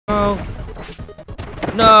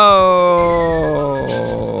No!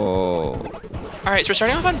 Alright, so we're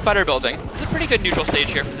starting off on butter building. This is a pretty good neutral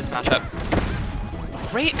stage here for this matchup.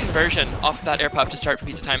 Great conversion off of that air puff to start for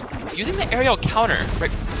pizza time. Using the aerial counter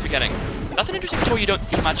right from the beginning. That's an interesting tool you don't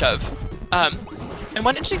see much of. And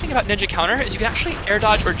one interesting thing about ninja counter is you can actually air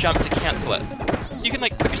dodge or jump to cancel it. So you can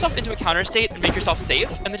like put yourself into a counter state and make yourself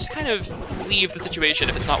safe, and then just kind of leave the situation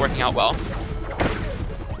if it's not working out well.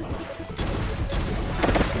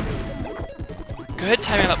 Good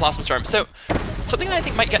timing on that Blossom Storm. So something that I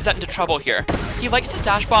think might get Zet into trouble here. He likes to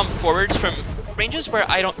dash bomb forwards from ranges where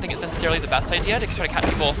I don't think it's necessarily the best idea to try to catch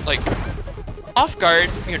people like off guard,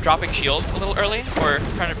 you know, dropping shields a little early, or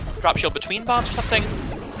trying to drop shield between bombs or something.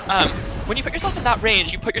 When you put yourself in that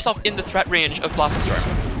range, you put yourself in the threat range of Blossom Storm.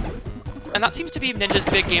 And that seems to be Ninja's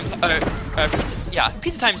big game,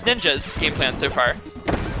 Pizza Time's Ninja's game plan so far.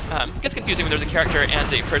 It gets confusing when there's a character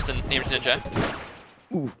and a person named Ninja.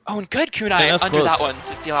 Ooh. Oh, and good kunai Yeah, under close. that one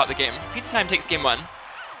to seal out the game. Pizza Time takes game 1.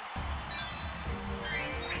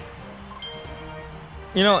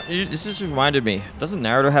 You know, this just reminded me. Doesn't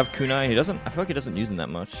Naruto have kunai? He doesn't. I feel like he doesn't use them that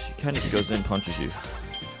much. He kind of just goes in and punches you.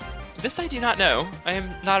 This I do not know. I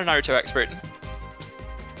am not a Naruto expert.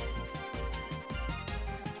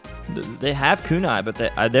 They have kunai, but they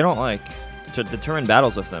don't like to determine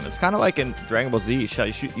battles with them. It's kind of like in Dragon Ball Z.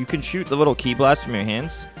 You can shoot the little ki blast from your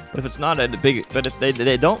hands, but if it's not a big, but if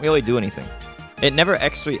they don't really do anything. It never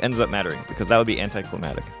actually ends up mattering because that would be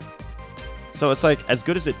anticlimactic. So it's like as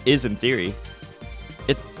good as it is in theory,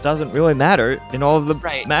 it doesn't really matter in all of the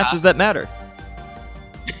matches that matter.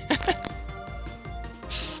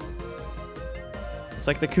 It's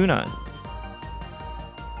like the kunai.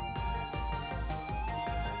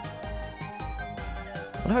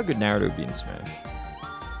 I wonder how good Naruto would be in Smash.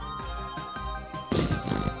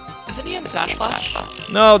 Isn't he in Smash Flash?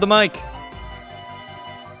 No, the mic!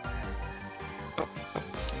 Oh.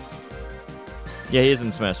 Yeah, he is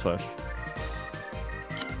in Smash Flash.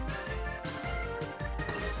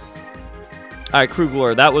 Alright,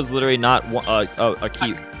 Kruglor, that was literally not a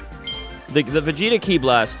key. The Vegeta Ki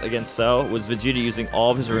Blast against Cell was Vegeta using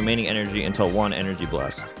all of his remaining energy into one energy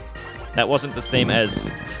blast. That wasn't the same as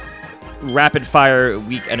rapid fire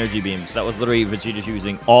weak energy beams. That was literally Vegeta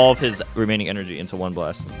using all of his remaining energy into one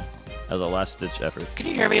blast as a last ditch effort. Can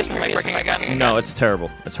you hear me? Is my mic working again? No, it's terrible.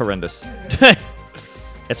 It's horrendous.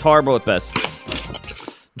 It's horrible at best.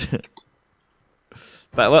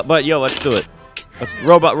 but yo, let's do it. Let's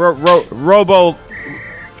Robo.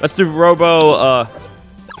 Let's do Robo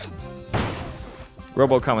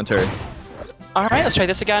commentary. All right, let's try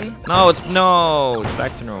this again. No, it's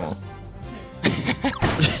back to normal.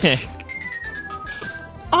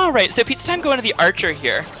 All right, so Pizza Time going to the Archer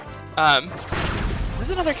here. This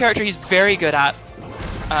is another character he's very good at.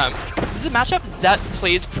 This is a matchup Zet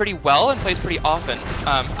plays pretty well and plays pretty often.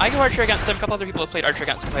 I go Archer against him. A couple other people have played Archer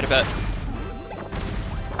against him quite a bit.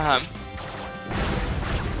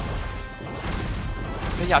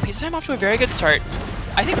 But yeah, Pizza Time off to a very good start.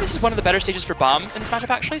 I think this is one of the better stages for Bomb in this matchup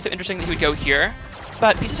actually, so interesting that he would go here.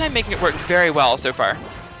 But Pizza Time making it work very well so far.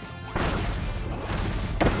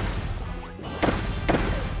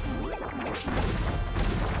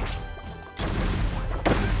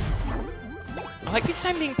 I like Pizza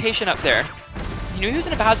Time being patient up there. He knew he was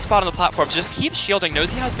in a bad spot on the platform, so just keeps shielding,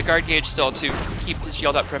 knows he has the guard gauge still to keep his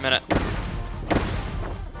shield up for a minute.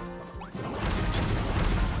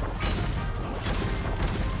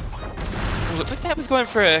 Looks like Zet was going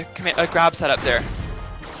for a grab setup there.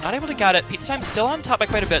 Not able to get it. Pizza Time still on top by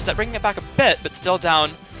quite a bit. Zet bringing it back a bit, but still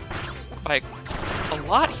down by a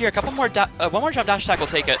lot here. A couple more, one more jump dash attack will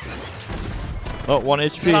take it. Oh, 1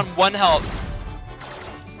 HP. He's on 1 health.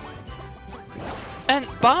 And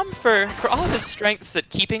Bomb, for all of his strengths at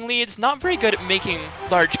keeping leads, not very good at making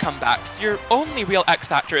large comebacks. Your only real X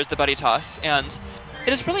factor is the buddy toss, and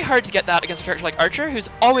it is really hard to get that against a character like Archer, who's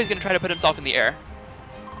always going to try to put himself in the air.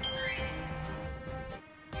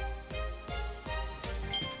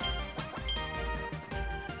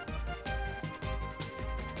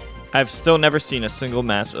 I've still never seen a single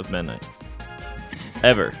match of Meta Knight.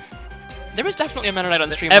 Ever. There was definitely a Meta Knight on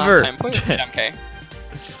stream Ever. last time. Poyo played MK.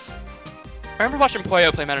 I remember watching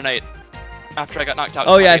Poyo play Meta Knight after I got knocked out.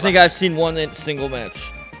 Oh yeah, I think I've seen one single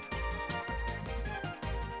match.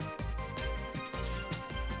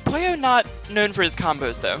 Poyo not known for his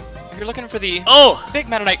combos though. If you're looking for the big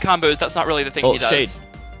Meta Knight combos, that's not really the thing he does. Shade.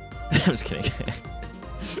 I'm just kidding.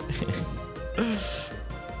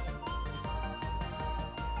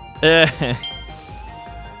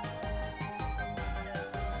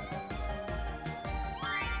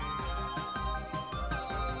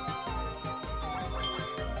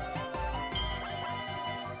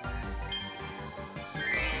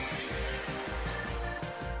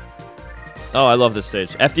 Oh, I love this stage.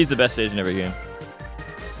 FD's the best stage in every game.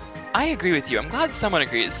 I agree with you. I'm glad someone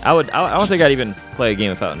agrees. I don't think I'd even play a game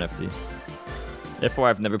without an FD. Therefore,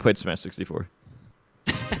 I've never played Smash 64.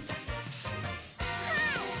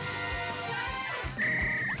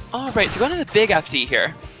 Alright, so going to the big FD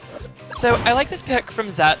here. So I like this pick from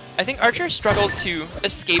Zet. I think Archer struggles to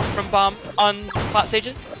escape from Bomb on flat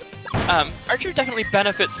stages. Archer definitely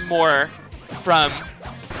benefits more from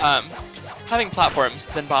having platforms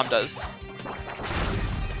than Bomb does.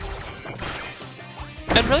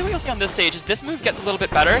 And really what you'll see on this stage is this move gets a little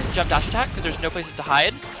bit better, the jump dash attack, because there's no places to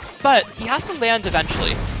hide. But he has to land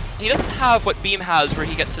eventually. And he doesn't have what Beam has where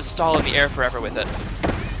he gets to stall in the air forever with it.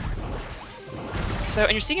 So,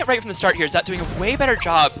 and you're seeing it right from the start here, Zet doing a way better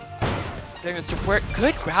job doing this to work.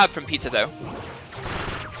 Good grab from Pizza though.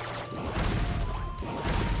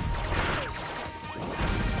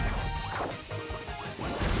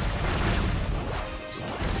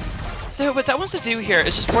 So what Zet wants to do here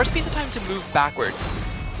is just force Pizza Time to move backwards.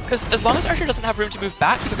 Because as long as Archer doesn't have room to move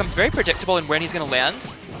back, he becomes very predictable in when he's going to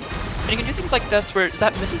land. And you can do things like this where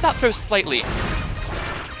Zet misses that throw slightly.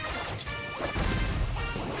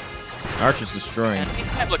 Archer's destroying. And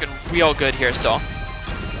Pizza Time looking real good here still.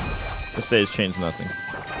 This stage changed nothing.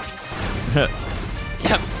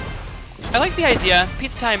 Yep. I like the idea.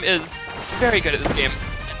 Pizza Time is very good at this game.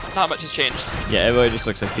 And not much has changed. Yeah, everybody just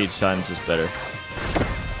looks like Pizza Time's just better.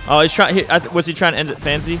 Oh, he's trying. Was he trying to end it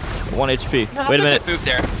fancy? 1 HP. No, Wait a minute. Good move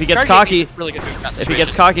there. If he gets Charge cocky, really good move in that if he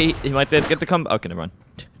gets cocky, he might get the comeback. Okay, never mind.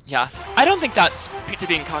 Yeah, I don't think that's Pizza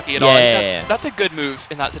being cocky at all. That's a good move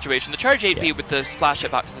in that situation. The charge 8B with the splash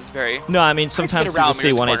hitboxes is very... No, I mean, sometimes people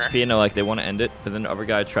see 1 corner. HP and they're like, they want to end it, but then the other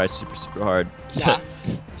guy tries super, super hard Yeah.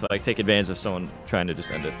 to like take advantage of someone trying to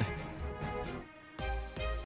just end it.